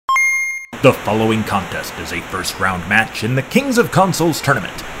The following contest is a first-round match in the Kings of Consoles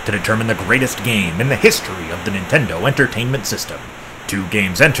tournament to determine the greatest game in the history of the Nintendo Entertainment System. 2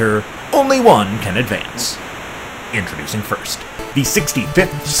 games enter, only one can advance. Introducing first, the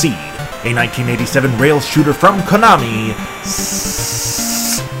 65th seed, a 1987 rail shooter from Konami, Stinger!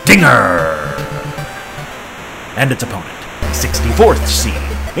 And its opponent, the 64th seed,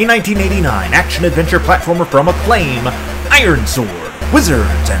 a 1989 action-adventure platformer from Acclaim, Iron Sword,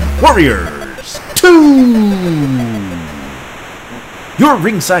 Wizards and Warriors 2! Your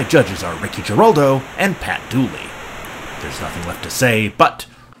ringside judges are Ricky Giraldo and Pat Dooley. There's nothing left to say, but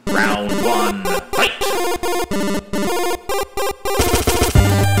round 1, fight!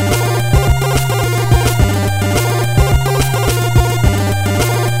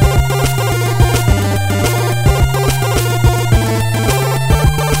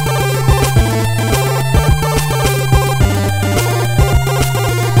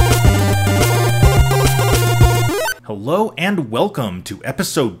 Hello and welcome to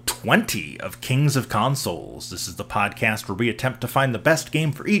episode 20 of Kings of Consoles. This is the podcast where we attempt to find the best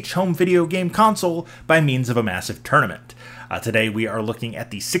game for each home video game console by means of a massive tournament. Today we are looking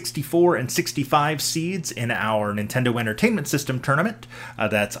at the 64 and 65 seeds in our Nintendo Entertainment System tournament.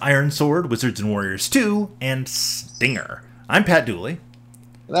 That's Iron Sword, Wizards and Warriors 2, and Stinger. I'm Pat Dooley.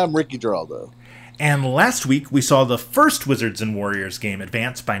 And I'm Ricky Giraldo. And last week, we saw the first Wizards and Warriors game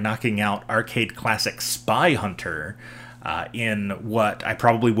advance by knocking out arcade classic Spy Hunter in what I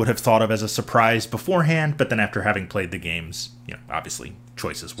probably would have thought of as a surprise beforehand, but then after having played the games, obviously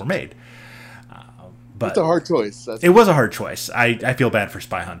choices were made. But it's a hard choice. It was a hard choice. I feel bad for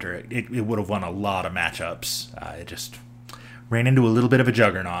Spy Hunter. It would have won a lot of matchups. It just ran into a little bit of a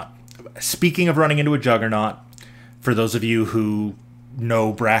juggernaut. Speaking of running into a juggernaut, for those of you who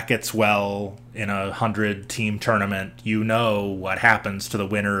know brackets well in a 100-team tournament, you know what happens to the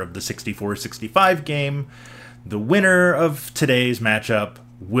winner of the 64-65 game. The winner of today's matchup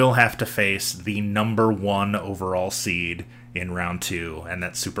will have to face the number 1 overall seed in round 2, and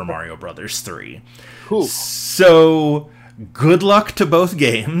that's Super Mario Bros. 3. Cool. So, good luck to both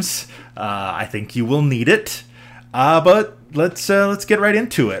games. I think you will need it. But let's get right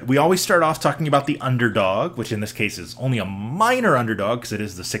into it. We always start off talking about the underdog, which in this case is only a minor underdog because it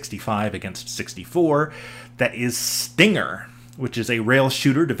is the 65 against 64. That is Stinger, which is a rail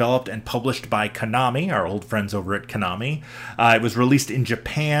shooter developed and published by Konami, our old friends over at Konami. It was released in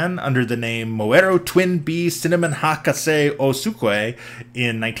Japan under the name Moero Twin B Cinnamon Hakase Osukwe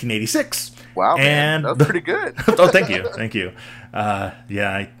in 1986. Wow, man, that's pretty good. Oh, thank you. I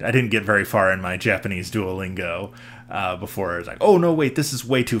didn't get very far in my Japanese Duolingo before I was like, oh, no, wait, this is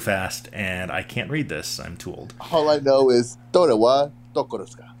way too fast, and I can't read this, I'm too old. All I know is, Dore wa doko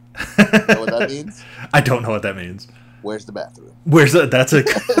desu ka? You know what that means? I don't know what that means. Where's the bathroom?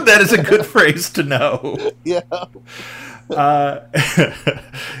 That is a good phrase to know. Yeah.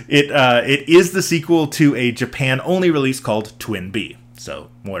 It is the sequel to a Japan-only release called Twin B. So,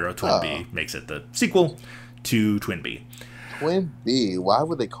 Moero Twin B makes it the sequel to Twin B. Twin B? Why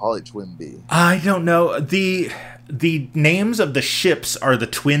would they call it Twin B? I don't know. The names of the ships are the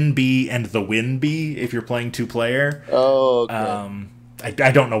Twin B and the Win B if you're playing 2-player. Oh, okay.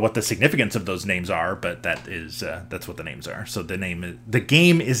 I don't know what the significance of those names are, but that's what the names are. So the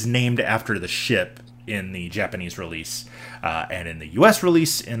game is named after the ship in the Japanese release, and in the US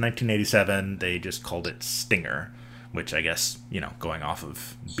release in 1987, they just called it Stinger, which I guess, going off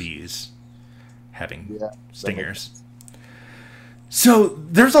of bees having stingers. So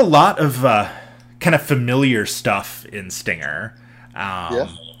there's a lot of kind of familiar stuff in Stinger.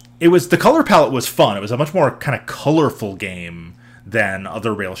 The color palette was fun. It was a much more kind of colorful game than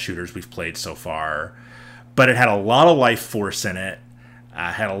other rail shooters we've played so far. But it had a lot of life force in it.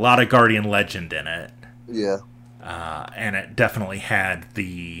 Had a lot of Guardian Legend in it. Yeah. And it definitely had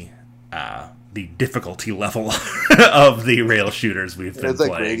the difficulty level of the rail shooters we've been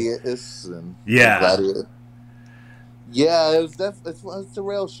playing. Gradius and yeah. Gladiator. Yeah, it's a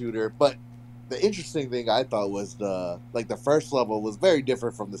rail shooter, but the interesting thing I thought was the first level was very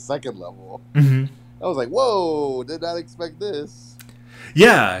different from the second level. Mm-hmm. I was like, whoa, did not expect this.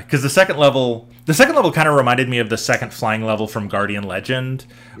 Yeah, because the second level kind of reminded me of the second flying level from Guardian Legend,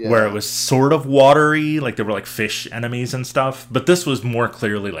 where it was sort of watery, like there were like fish enemies and stuff, but this was more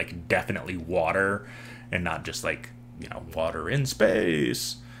clearly like definitely water and not just like, water in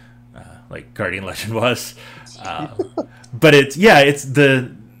space, like Guardian Legend was. But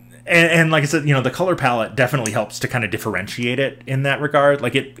and like I said, the color palette definitely helps to kind of differentiate it in that regard.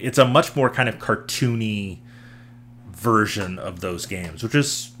 Like it's a much more kind of cartoony version of those games, which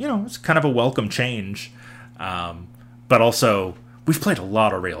is, it's kind of a welcome change. But also we've played a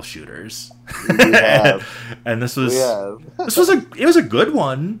lot of rail shooters. We have. And this We was have. it was a good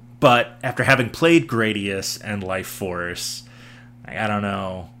one, but after having played Gradius and Life Force, I don't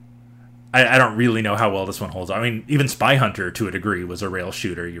know. I don't really know how well this one holds up. I mean, even Spy Hunter, to a degree, was a rail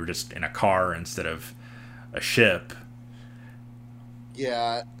shooter. You were just in a car instead of a ship.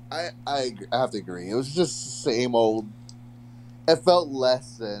 Yeah, I have to agree. It was just the same old. It felt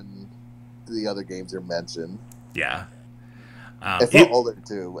less than the other games you mentioned. Yeah. It felt older,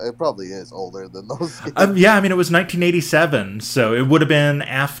 too. It probably is older than those games. Yeah, I mean, it was 1987, so it would have been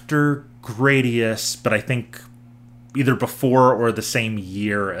after Gradius, but I think either before or the same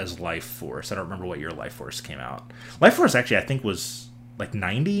year as Life Force. I don't remember what year Life Force came out. Life Force, actually, I think was like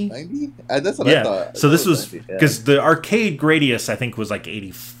 90? 90? That's what I thought. So this was... 90, because the arcade Gradius, I think, was like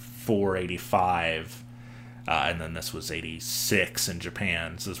 84, 85. And then this was 86 in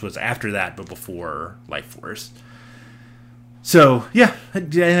Japan. So this was after that, but before Life Force. So, yeah.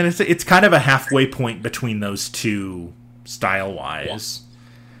 And it's kind of a halfway point between those two style-wise.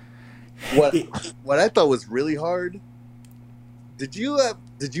 What I thought was really hard, did you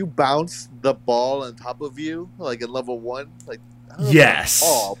bounce the ball on top of you, like in level 1? Like, I don't know yes.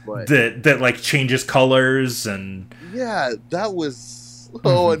 ball, but that like changes colors and... Yeah, that was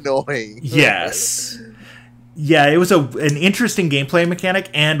so annoying. Yes. Yeah, it was an interesting gameplay mechanic,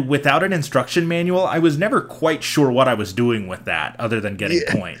 and without an instruction manual, I was never quite sure what I was doing with that, other than getting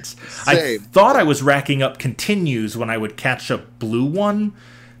points. I thought I was racking up continues when I would catch a blue one,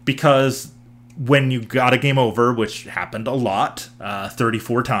 because when you got a game over, which happened a lot,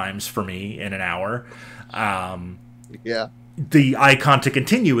 34 times for me in an hour, the icon to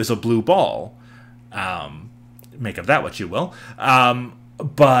continue is a blue ball. Make of that what you will.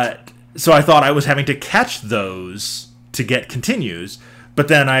 But... So I thought I was having to catch those to get continues, but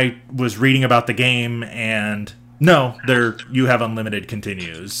then I was reading about the game, and no, you have unlimited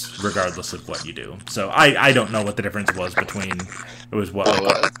continues regardless of what you do. So I don't know what the difference was between it was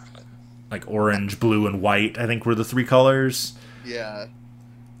like orange, blue, and white. I think were the three colors. Yeah,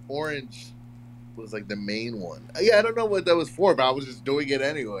 orange was like the main one. Yeah, I don't know what that was for, but I was just doing it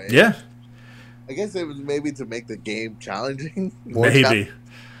anyway. Yeah, I guess it was maybe to make the game challenging. Maybe.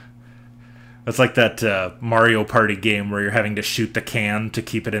 It's like that Mario Party game where you're having to shoot the can to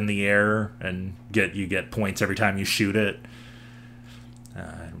keep it in the air, and you get points every time you shoot it.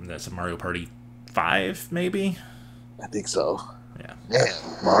 That's a Mario Party 5, maybe? I think so. Yeah. Man,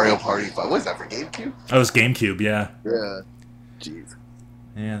 Mario Party 5. What is that, for GameCube? Oh, it was GameCube, yeah. Yeah. Jeez.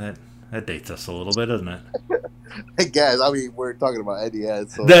 Yeah, that dates us a little bit, doesn't it? I guess. I mean, we're talking about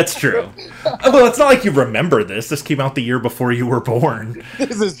NES. So. That's true. Well, it's not like you remember this. This came out the year before you were born.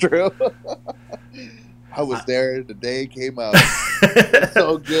 This is true. I was there the day it came out.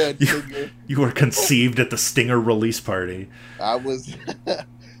 So good. You were conceived at the Stinger release party. I was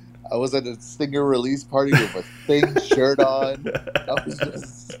at a Stinger release party with a Sting shirt on. I was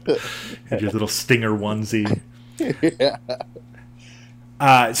just... Had your little Stinger onesie. Yeah.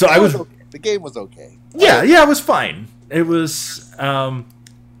 So I was... Okay. The game was okay. Yeah, it was fine. It was...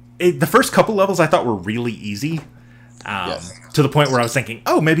 the first couple levels I thought were really easy. Yes. To the point where I was thinking,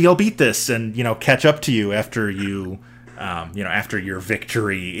 oh, maybe I'll beat this and, catch up to you after after your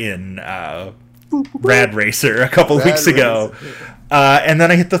victory in Rad Racer a couple weeks ago. And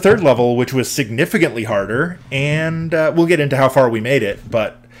then I hit the third level, which was significantly harder, and we'll get into how far we made it,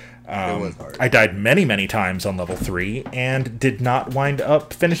 but I died many, many times on level 3 and did not wind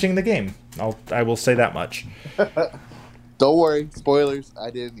up finishing the game. I will say that much. Don't worry, spoilers. I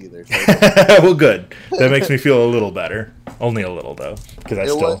didn't either. So well, good. That makes me feel a little better. Only a little, though, because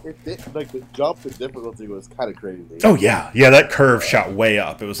the jump in difficulty was kind of crazy. Oh yeah, that curve shot way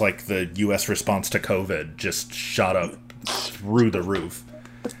up. It was like the U.S. response to COVID just shot up through the roof.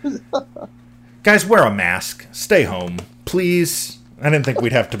 Guys, wear a mask. Stay home, please. I didn't think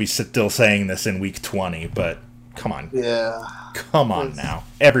we'd have to be still saying this in week 20, but come on. Yeah. Come on now.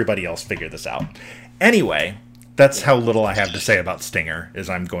 Everybody else figure this out. Anyway. That's how little I have to say about Stinger, is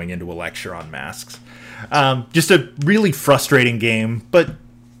I'm going into a lecture on masks. Just a really frustrating game, but,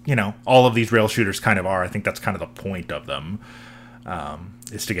 all of these rail shooters kind of are. I think that's kind of the point of them,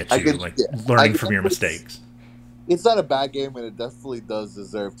 is to get you, learning from your mistakes. It's not a bad game, and it definitely does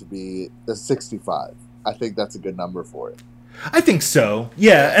deserve to be a 65. I think that's a good number for it. I think so,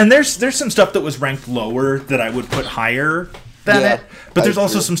 yeah. And there's some stuff that was ranked lower that I would put higher than it, but there's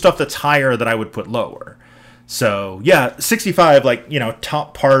also some stuff that's higher that I would put lower. So, yeah, 65,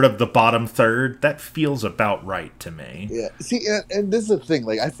 top part of the bottom third, that feels about right to me. Yeah. See, and this is the thing.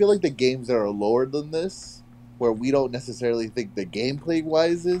 I feel like the games that are lower than this, where we don't necessarily think the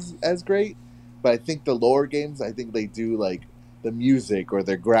gameplay-wise is as great, but I think the lower games, I think they do, the music or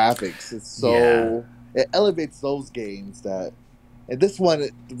their graphics. It's so it elevates those games that, and this one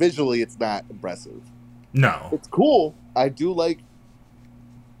visually it's not impressive. No, It's cool. I do like,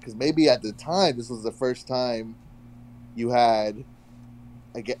 because maybe at the time this was the first time you had,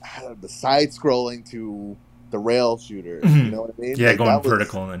 the side scrolling to the rail shooter. Mhm. You know what I mean? Yeah, Like, going that was-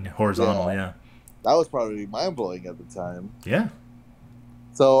 vertical and then horizontal. Yeah. That was probably mind blowing at the time. Yeah.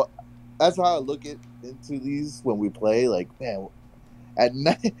 So that's how I look into these when we play. Like, man,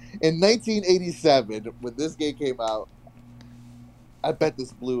 in 1987 when this game came out, I bet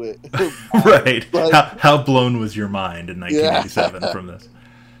this blew it. Right. But- How blown was your mind in 1987 from this?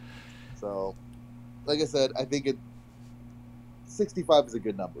 So, like I said, I think 65 is a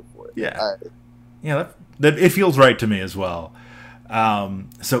good number for it. Yeah. Yeah, that it feels right to me as well.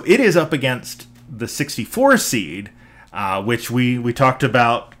 So it is up against the 64 seed, which we talked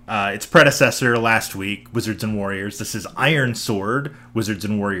about its predecessor last week, Wizards and Warriors. This is Iron Sword, Wizards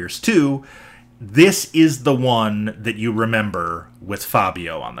and Warriors 2. This is the one that you remember with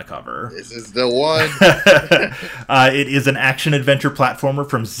Fabio on the cover. This is the one. It is an action-adventure platformer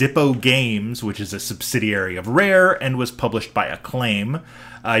from Zippo Games, which is a subsidiary of Rare and was published by Acclaim.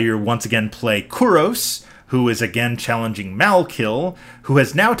 You once again play Kuros, who is again challenging Malkill, who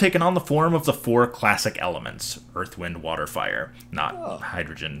has now taken on the form of the 4 classic elements: Earth, Wind, Water, Fire. Not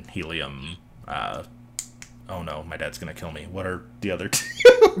hydrogen, helium. Oh no, my dad's going to kill me. What are the other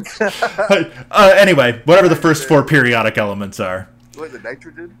 2? Anyway, whatever the first 4 periodic elements are. What is it,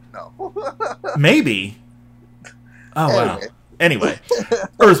 nitrogen? No. Maybe. Oh, wow. Anyway. Anyway,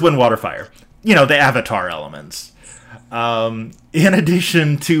 Earth, Wind, Water, Fire. You know, the Avatar elements. In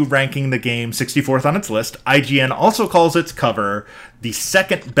addition to ranking the game 64th on its list, IGN also calls its cover the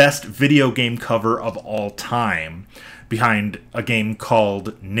second best video game cover of all time, behind a game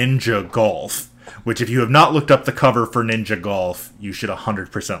called Ninja Golf, which if you have not looked up the cover for Ninja Golf, you should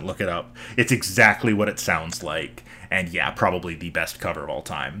 100% look it up. It's exactly what it sounds like. And yeah, probably the best cover of all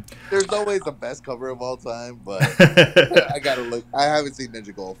time. There's no way it's the best cover of all time, but I gotta look. I haven't seen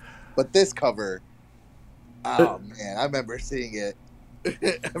Ninja Golf, but this cover, oh man, I remember seeing it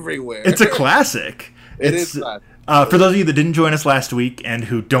everywhere. It's a classic. It is classic. For those of you that didn't join us last week and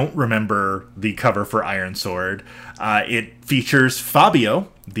who don't remember the cover for Iron Sword, it features Fabio,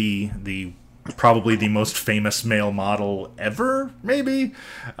 the probably the most famous male model ever, maybe,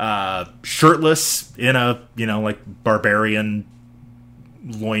 shirtless in a like barbarian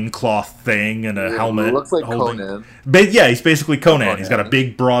loincloth thing and a helmet. It looks like Conan. Yeah, he's basically Conan. He's got a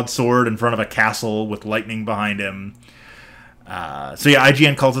big broadsword in front of a castle with lightning behind him. So yeah,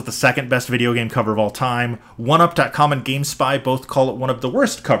 IGN calls it the second best video game cover of all time. 1UP.com and GameSpy both call it one of the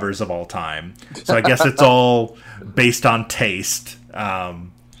worst covers of all time. So I guess it's all based on taste.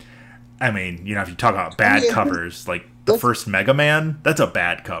 I mean, if you talk about bad covers, like the first Mega Man, that's a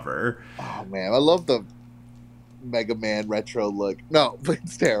bad cover. Oh man, I love the Mega Man retro look. No, but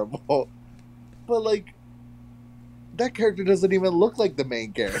it's terrible. But like, that character doesn't even look like the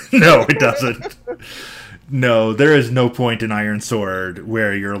main character. No, it doesn't. No, there is no point in Iron Sword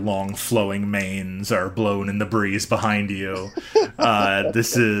where your long flowing manes are blown in the breeze behind you.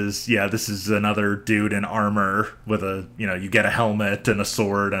 This is another dude in armor with you get a helmet and a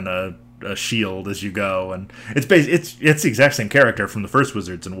sword and a shield as you go, and it's the exact same character from the first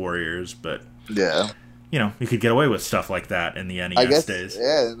Wizards and Warriors, but yeah, you could get away with stuff like that in the NES I guess, days.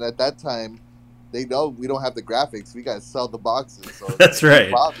 Yeah, and at that time, they know we don't have the graphics. We gotta sell the boxes. So That's right.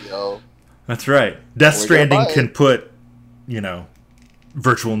 Fabio. That's right. Death Stranding can put,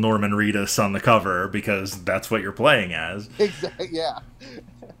 virtual Norman Reedus on the cover because that's what you're playing as. Exactly. Yeah.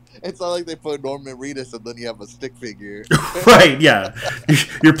 It's not like they put Norman Reedus and then you have a stick figure. Right, yeah.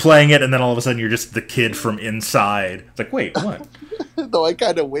 You're playing it and then all of a sudden you're just the kid from inside. It's like, wait, what? Though I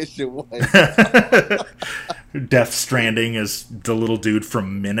kind of wish it was. Death Stranding is the little dude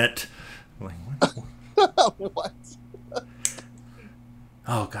from Minute. Like, what? What?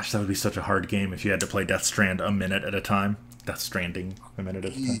 Oh gosh, that would be such a hard game if you had to play Death Strand a minute at a time. Death Stranding a minute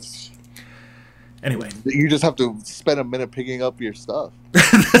at a time. Anyway. You just have to spend a minute picking up your stuff.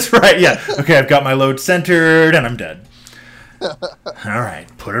 That's right, yeah. Okay, I've got my load centered and I'm dead. All right,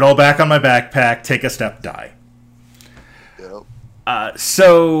 put it all back on my backpack, take a step, die. Yep.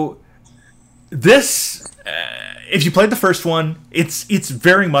 So this, if you played the first one, it's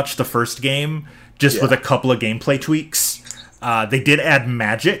very much the first game, just with a couple of gameplay tweaks. They did add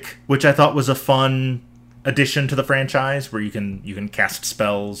magic, which I thought was a fun addition to the franchise, where you can cast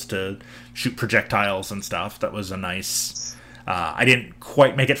spells to shoot projectiles and stuff. That was a nice. I didn't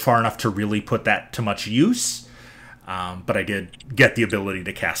quite make it far enough to really put that to much use, but I did get the ability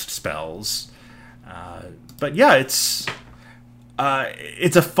to cast spells. But yeah, it's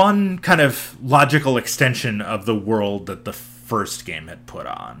It's a fun kind of logical extension of the world that the first game had put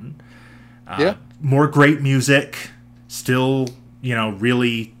on. Yeah. More great music, still,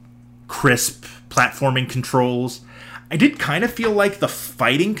 really crisp platforming controls. I did kind of feel like the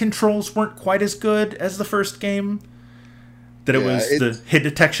fighting controls weren't quite as good as the first game. That the hit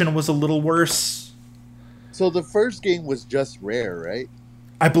detection was a little worse. So the first game was just Rare, right?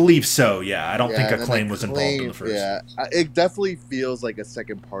 I believe so, yeah. I don't think Acclaim was involved in the first. Yeah, it definitely feels like a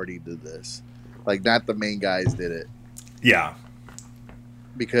second party did this. Like, not the main guys did it. Yeah.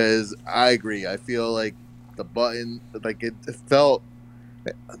 Because I agree. I feel like the button, like, it felt...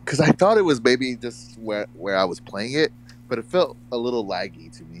 Because I thought it was maybe just where I was playing it, but it felt a little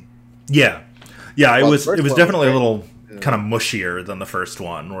laggy to me. Yeah. Yeah, it was definitely a little kind of mushier than the first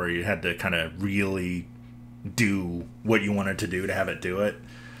one, where you had to kind of really do what you wanted to do to have it do it.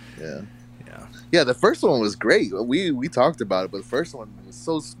 Yeah, the first one was great. We talked about it, but the first one was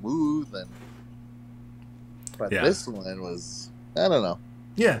so smooth, but this one was, I don't know.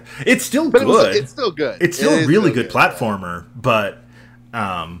 Yeah, it's still good. It's still good. It's still a really good platformer, but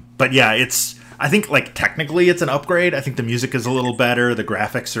yeah, it's, I think, like, technically it's an upgrade. I think the music is a little better, the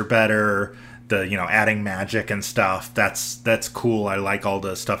graphics are better, the adding magic and stuff. That's cool. I like all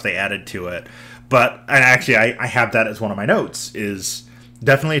the stuff they added to it. But, and actually, I have that as one of my notes, is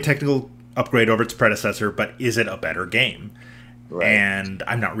definitely a technical upgrade over its predecessor, but is it a better game? Right. And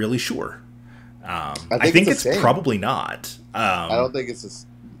I'm not really sure. I think it's probably not. I don't think it's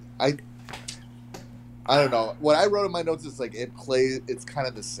I don't know. What I wrote in my notes is like it's kind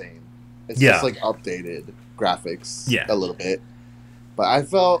of the same. It's just like updated graphics a little bit. But I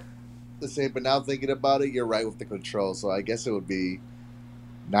felt the same, but now thinking about it, you're right with the control, so I guess it would be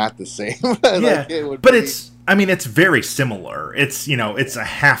not the same. It's very similar. It's it's a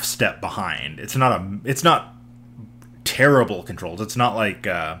half step behind. It's not terrible controls. It's not like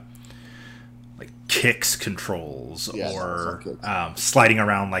kicks controls or sliding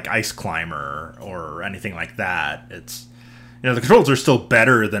around like Ice Climber or anything like that. It's the controls are still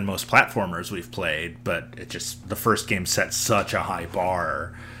better than most platformers we've played, but the first game set such a high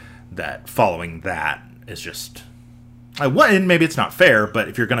bar that following that is just, and maybe it's not fair, but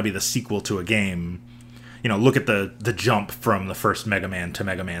if you're going to be the sequel to a game, look at the jump from the first Mega Man to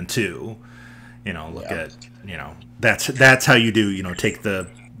Mega Man 2. Look at that's how you do. Take the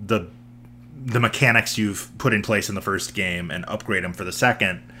mechanics you've put in place in the first game and upgrade them for the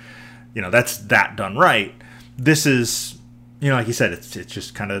second. That's that done right. This is, like you said, it's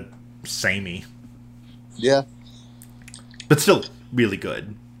just kind of samey. Yeah, but still really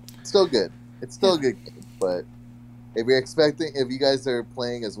good. Still good. It's still a good game, but if you guys are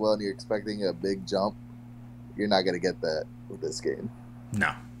playing as well and you're expecting a big jump, you're not going to get that with this game.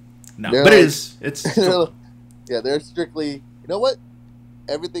 No. But it's they're strictly, you know what?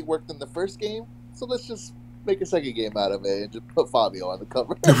 Everything worked in the first game, so let's just make a second game out of it and just put Fabio on the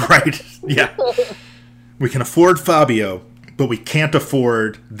cover. Right. Yeah. We can afford Fabio, but we can't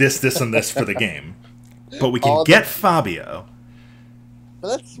afford this, and this for the game. But we can get Fabio.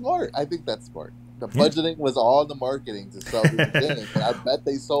 But that's smart. I think that's smart. The budgeting was all in the marketing to sell this game, and I bet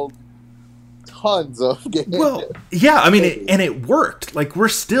they sold tons of games. Well, yeah, it worked. Like, we're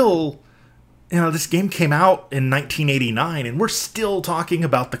still, this game came out in 1989, and we're still talking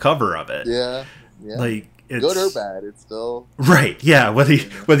about the cover of it. Yeah. Like, it's good or bad, it's still right. Yeah, whether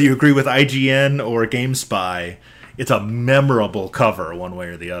you agree with IGN or GameSpy, it's a memorable cover one way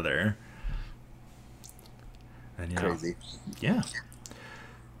or the other. And, crazy. Yeah.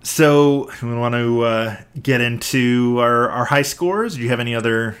 So, we want to get into our high scores. Do you have any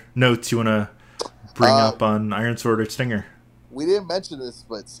other notes you want to bring up on Iron Sword or Stinger? We didn't mention this,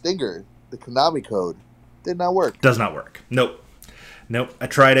 but Stinger, the Konami code, did not work. Does not work. Nope. I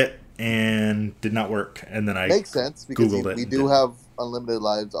tried it and did not work. And then I makes sense because Googled it. We do have unlimited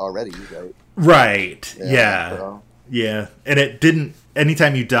lives already, right? Right. Yeah. And it didn't.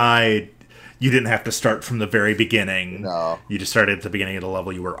 Anytime you died, you didn't have to start from the very beginning. No. You just started at the beginning of the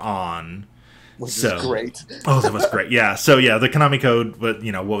level you were on. Which is great. Oh, that was great. Yeah. So, the Konami code, but,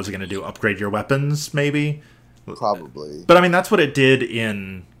 what was it going to do? Upgrade your weapons, maybe? Probably. But, that's what it did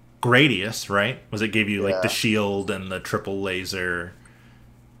in Gradius, right? Was it gave you, like, the shield and the triple laser.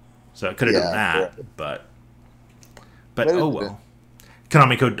 So, it could have done that. Right. But oh, well.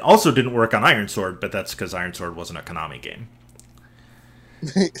 Konami code also didn't work on Iron Sword, but that's because Iron Sword wasn't a Konami game.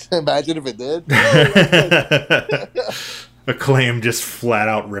 Imagine if it did. Acclaim just flat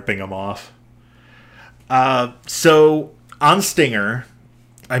out ripping them off. So on Stinger,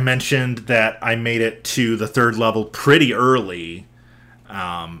 I mentioned that I made it to the third level pretty early.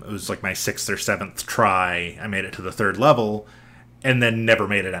 It was like my 6th or 7th try. I made it to the third level, and then never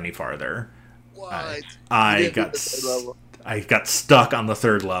made it any farther. What? I got stuck on the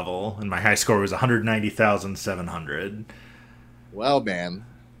third level, and my high score was 190,700. Well, man,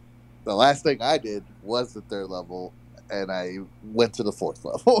 the last thing I did was the third level, and I went to the fourth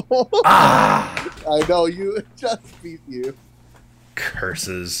level. I know, you just beat you.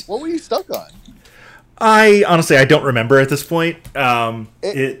 Curses. What were you stuck on? I don't remember at this point.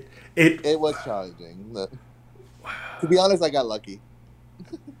 It was challenging. To be honest, I got lucky.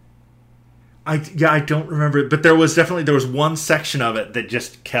 I don't remember, but there was one section of it that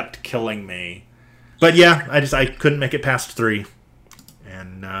just kept killing me. But yeah, I couldn't make it past 3.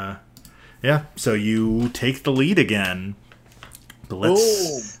 And so you take the lead again. But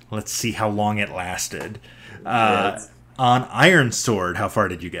let's see how long it lasted. On Iron Sword, how far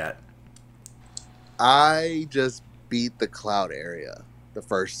did you get? I just beat the cloud area, the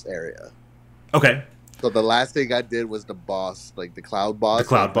first area. Okay. So the last thing I did was the boss, like the cloud boss. The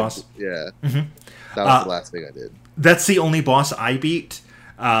cloud boss? Yeah. Mm-hmm. That was the last thing I did. That's the only boss I beat.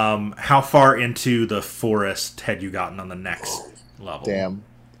 How far into the forest had you gotten on the next level? Damn.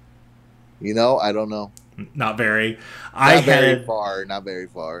 I don't know. Not very. Not very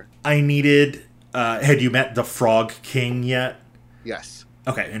far. I needed... had you met the Frog King yet? Yes.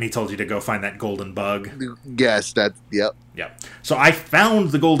 Okay, and he told you to go find that golden bug? Yes, yep. Yep. So I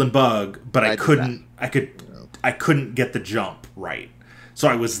found the golden bug, but I couldn't get the jump right. So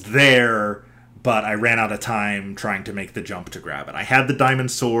I was there, but I ran out of time trying to make the jump to grab it. I had the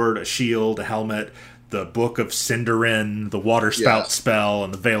diamond sword, a shield, a helmet, the Book of Cinderin, the water spout spell,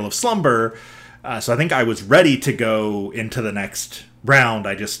 and the Veil of Slumber. So I think I was ready to go into the next round.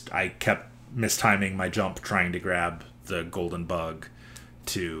 I kept mistiming my jump trying to grab the golden bug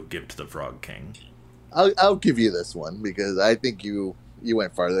to give to the Frog King. I'll give you this one because I think you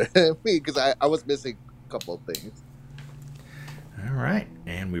went farther than me because I was missing a couple of things. All right,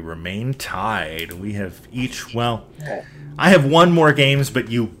 and we remain tied. We have each, I have one more games, but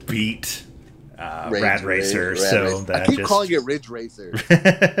you beat Rad Racer, so that I keep calling it Ridge Racer.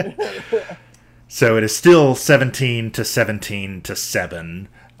 So it is still 17 to 7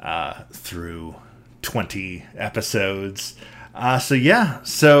 through 20 episodes.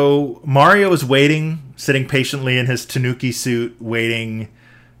 So Mario is waiting, sitting patiently in his Tanuki suit, waiting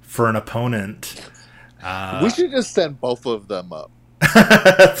for an opponent. We should just send both of them up.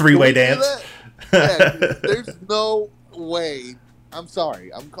 Three-way dance. Yeah, there's no way. I'm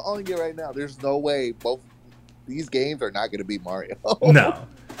sorry. I'm calling it right now. There's no way both these games are not going to beat Mario. No.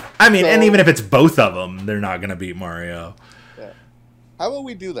 I mean, and even if it's both of them, they're not going to beat Mario. Yeah. How about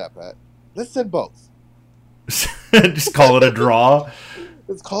we do that, Pat? Let's send both. Just call it a draw.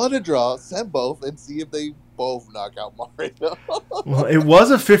 Let's call it a draw, send both, and see if they both knock out Mario. Well, it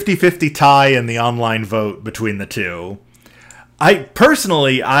was a 50-50 tie in the online vote between the two. I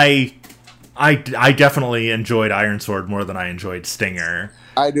definitely enjoyed Iron Sword more than I enjoyed Stinger.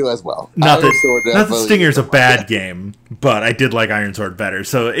 I do as well. Not that Stinger's a bad game, but I did like Iron Sword better.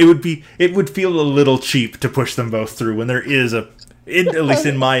 So it would feel a little cheap to push them both through when there is at least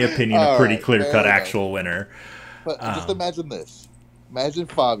in my opinion, a pretty clear-cut actual winner. But just imagine this. Imagine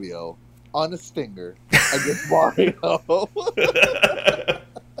Fabio on a Stinger against Mario.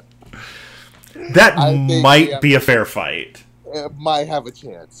 That might be a fair fight. It might have a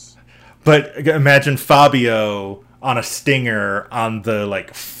chance. But imagine Fabio on a Stinger on the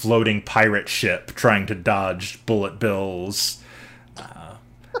floating pirate ship trying to dodge bullet bills.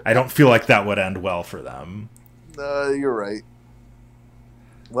 I don't feel like that would end well for them. You're right.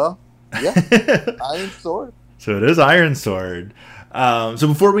 Well, yeah, Iron Sword. So it is Iron Sword. So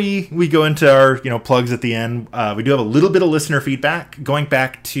before we go into our plugs at the end, we do have a little bit of listener feedback going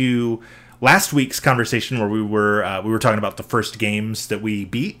back to last week's conversation where we were talking about the first games that we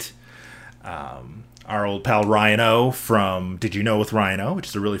beat. Our old pal Ryan O from Did You Know with Ryan O, which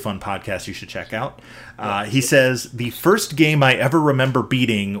is a really fun podcast you should check out. He says, the first game I ever remember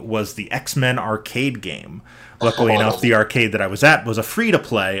beating was the X-Men arcade game. Luckily enough, the arcade that I was at was a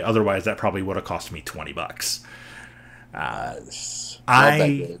free-to-play. Otherwise, that probably would have cost me $20.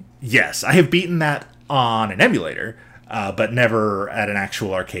 Yes, I have beaten that on an emulator, but never at an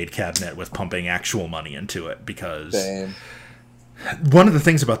actual arcade cabinet with pumping actual money into it, because one of the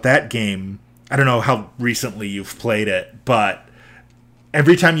things about that game, I don't know how recently you've played it, but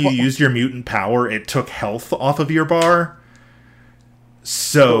every time you used your mutant power, it took health off of your bar.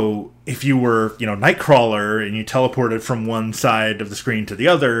 So if you were, Nightcrawler and you teleported from one side of the screen to the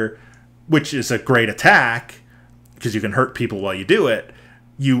other, which is a great attack because you can hurt people while you do it,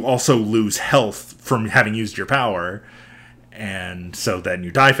 you also lose health from having used your power. And so then you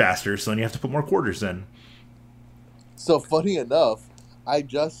die faster, so then you have to put more quarters in. So funny enough, I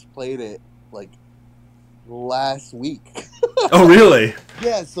just played it like last week. Oh, really?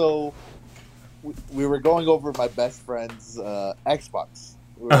 Yeah, so we were going over my best friend's Xbox.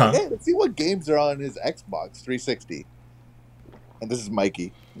 We were like, Uh-huh. hey, let's see what games are on his Xbox 360. And this is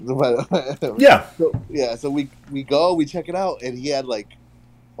Mikey. so Yeah. yeah, so we go, we check it out, and he had like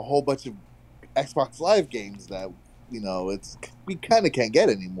a whole bunch of Xbox Live games that we kind of can't get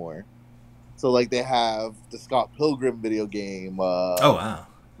anymore. So like they have the Scott Pilgrim video game, Oh, wow.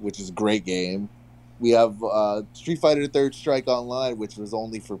 which is a great game. We have Street Fighter Third Strike Online, which was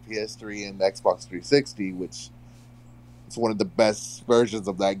only for PS3 and Xbox 360, which is one of the best versions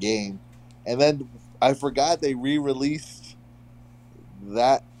of that game. And then I forgot they re-released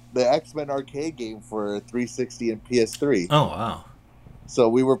the X-Men arcade game for 360 and PS3. Oh, wow. So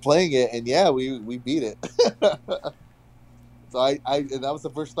we were playing it, and yeah, we beat it. So and that was the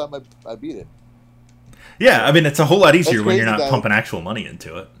first time I beat it. Yeah, I mean, it's a whole lot easier when you're crazy not that- pumping actual money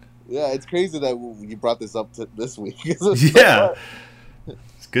into it. Yeah, it's crazy that you brought this up this week. Yeah.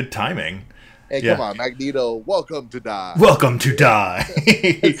 It's good timing. Hey, Yeah. come on, Magneto, welcome to die. Welcome to die.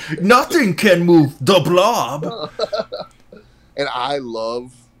 Nothing can move the blob. And I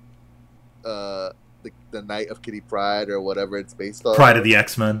love the Night of Kitty Pryde or whatever it's based on. Pride of the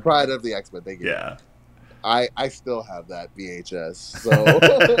X-Men. Pride of the X-Men. Thank you. Yeah. I still have that VHS.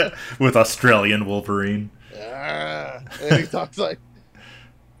 So With Australian Wolverine. and he talks like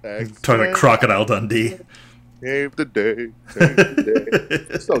Talking like Crocodile Dundee. Save the day. Save the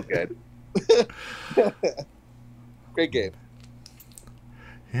day. So good. Great game.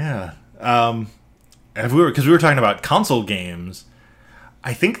 Yeah. Because we were talking about console games,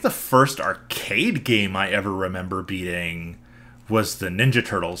 I think the first arcade game I ever remember beating was the Ninja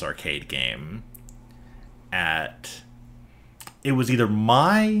Turtles arcade game. It was either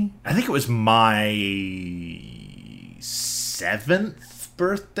my 7th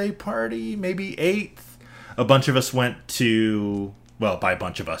birthday party, maybe 8th. A bunch of us went to, well, by a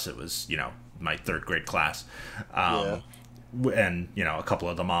bunch of us, it was, my 3rd grade class. And, a couple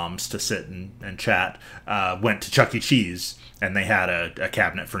of the moms to sit and chat, went to Chuck E. Cheese, and they had a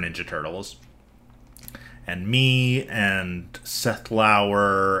cabinet for Ninja Turtles. And me and Seth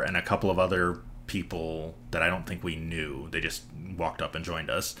Lauer and a couple of other people that I don't think we knew, they just walked up and joined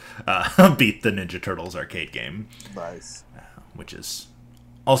us, beat the Ninja Turtles arcade game. Nice. Which is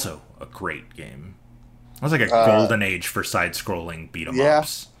also a great game. It was like a golden age for side-scrolling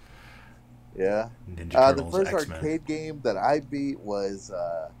beat-em-ups. Yeah. Ninja Turtles, the first X-Men. arcade game that I beat was,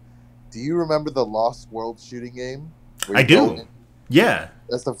 do you remember the Lost World shooting game? I do. Yeah.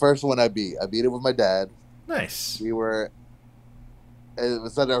 That's the first one I beat. I beat it with my dad. Nice. It was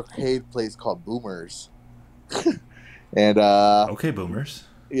at an arcade place called Boomers. And Okay, boomers.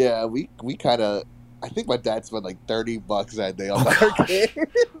 yeah, we kind of, I think my dad spent like $30 that day on the arcade.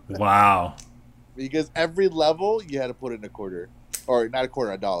 Wow. Because every level you had to put in a quarter, or not a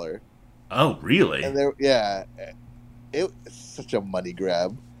quarter, $1. Oh, really? And it was such a money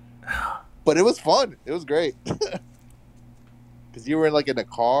grab, but it was fun. It was great because you were in a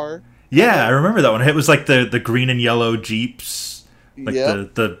car. Yeah, I remember that one. It was like the green and yellow Jeeps. Like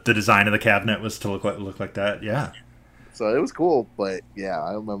Yep. the design of the cabinet was to look like that. Yeah. So it was cool, but yeah,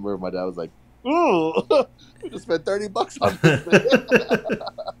 I remember my dad was like, "Ooh, we just spent $30 on this thing."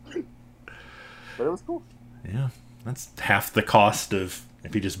 But it was cool. Yeah. That's half the cost of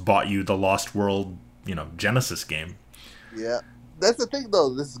if he just bought you the Lost World, Genesis game. Yeah, that's the thing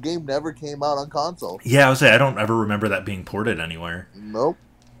though. This game never came out on console. Yeah, I would say I don't ever remember that being ported anywhere. Nope.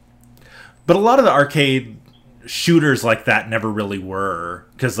 But a lot of the arcade shooters like that never really were,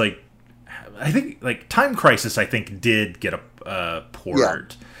 because I think Time Crisis did get a port. Yeah.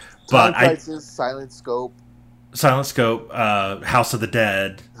 But Time Crisis, Silent Scope, House of the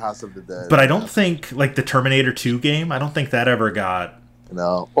Dead. House of the Dead. But I don't think the Terminator 2 game, I don't think that ever got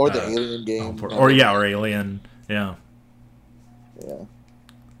or the Alien game, or Alien. Yeah. Yeah.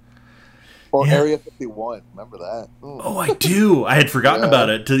 Or Yeah. Area 51. Remember that? Oh, I do. I had forgotten about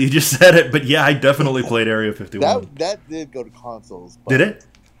it till you just said it, but yeah, I definitely played Area 51. That did go to consoles. But Did it?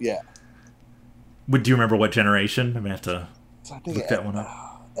 Yeah. Do you remember what generation? I may have to So I think look that one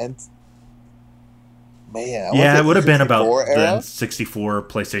up. And man, Yeah, it would have been about 64 the era? 64,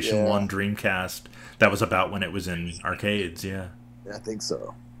 PlayStation Yeah. 1, Dreamcast. That was about when it was in arcades, yeah. Yeah, I think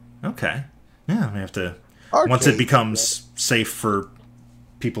so. Okay. Yeah, we have to... Arcades, once it becomes safe for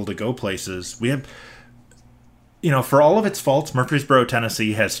people to go places, we have... for all of its faults, Murfreesboro,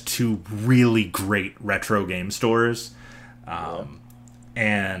 Tennessee has 2 really great retro game stores.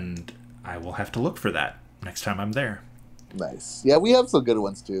 And I will have to look for that next time I'm there. Nice. Yeah, we have some good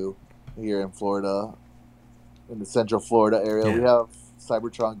ones too here in Florida. in the Central Florida area. Yeah. We have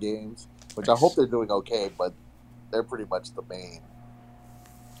Cybertron Games, which I hope they're doing okay, but they're pretty much the main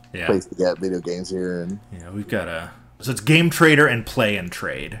place to get video games here. And we've got so it's Game Trader and Play and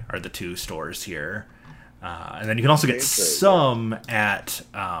Trade are the two stores here, and then you can also get some at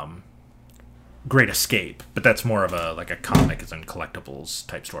Great Escape, but that's more of a comics and collectibles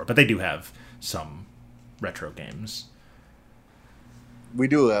type store. But they do have some retro games. We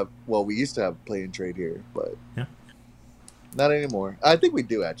do have, we used to have Play and Trade here, but not anymore. I think we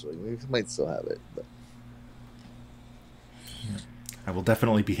do, actually. We might still have it. But. I will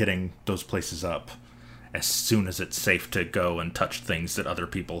definitely be hitting those places up as soon as it's safe to go and touch things that other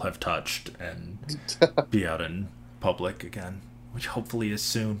people have touched and be out in public again, which hopefully is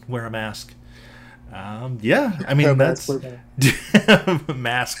soon. Wear a mask. I mean, that's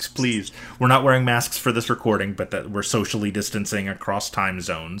masks, please. We're not wearing masks for this recording, but that we're socially distancing across time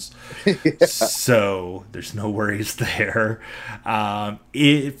zones. So there's no worries there.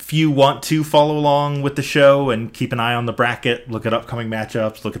 If you want to follow along with the show and keep an eye on the bracket, look at upcoming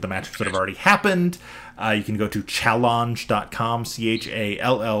matchups, look at the matchups that have already happened, you can go to challonge.com,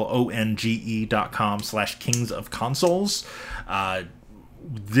 CHALLONGE.com/Kings of Consoles.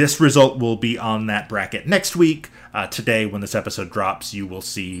 This result will be on that bracket next week. Today, when this episode drops, you will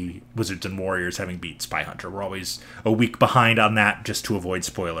see Wizards and Warriors having beat Spy Hunter. We're always a week behind on that just to avoid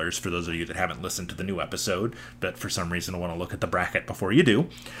spoilers for those of you that haven't listened to the new episode, but for some reason want to look at the bracket before you do.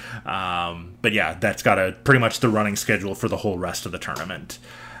 But yeah, that's got pretty much the running schedule for the whole rest of the tournament.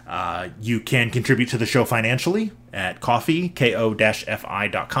 You can contribute to the show financially at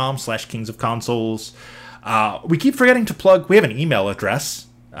ko-fi.com/Kings of Consoles. We keep forgetting to plug, we have an email address,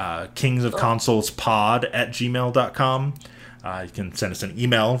 kingsofconsolespod@gmail.com. You can send us an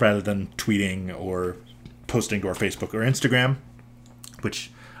email rather than tweeting or posting to our Facebook or Instagram,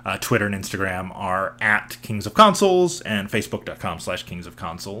 which Twitter and Instagram are at Kings of Consoles and facebook.com/Kings of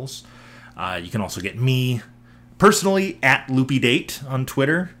Consoles. You can also get me personally at LoopyDate on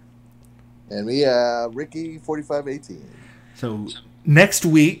Twitter. And me, Ricky4518. So next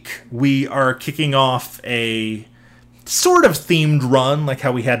week, we are kicking off a sort of themed run, like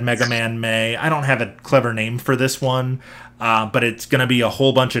how we had Mega Man May. I don't have a clever name for this one, but it's going to be a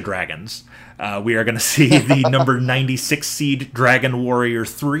whole bunch of dragons. We are going to see the number 96 seed Dragon Warrior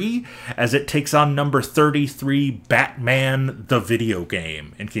 3 as it takes on number 33 Batman the video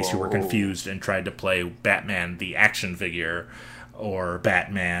game, in case you were confused and tried to play Batman the action figure or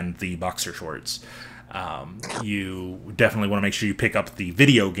Batman the boxer shorts. You definitely want to make sure you pick up the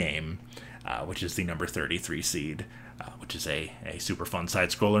video game, which is the number 33 seed, which is a super fun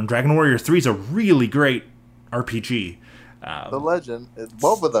side-scroller. And Dragon Warrior 3 is a really great RPG. The Legend,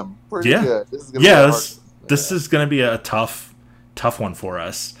 both of them, pretty good. This is going to be a tough one for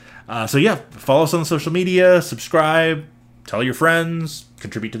us. So follow us on social media, subscribe, tell your friends,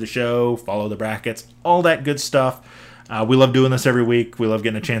 contribute to the show, follow the brackets, all that good stuff. We love doing this every week. We love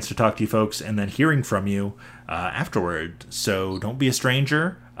getting a chance to talk to you folks and then hearing from you afterward. So don't be a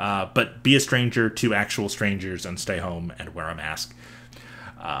stranger, but be a stranger to actual strangers and stay home and wear a mask.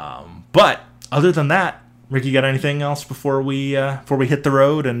 But other than that, Ricky, got anything else before we hit the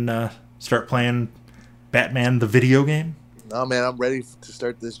road and start playing Batman the video game? No, man, I'm ready to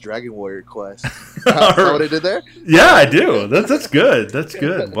start this Dragon Warrior quest. Is that what I did there? Yeah, I do. That's good. That's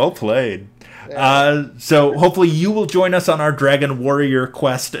good. Well played. So hopefully you will join us on our Dragon Warrior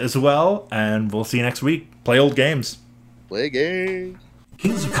quest as well, and we'll see you next week. Play old games. Play games.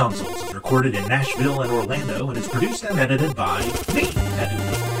 Kings of Consoles is recorded in Nashville and Orlando and is produced and edited by me, Edu.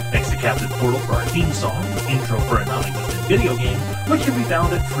 Thanks to Captain Portal for our theme song, intro for a non-existent video game, which can be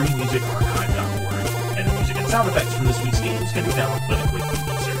found at freemusicarchive.org. And the music and sound effects from this week's games can be found with a quick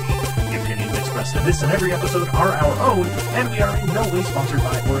Google search. The opinions expressed in this and every episode are our own, and we are in no way sponsored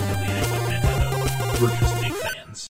by or affiliated with Nintendo. We're just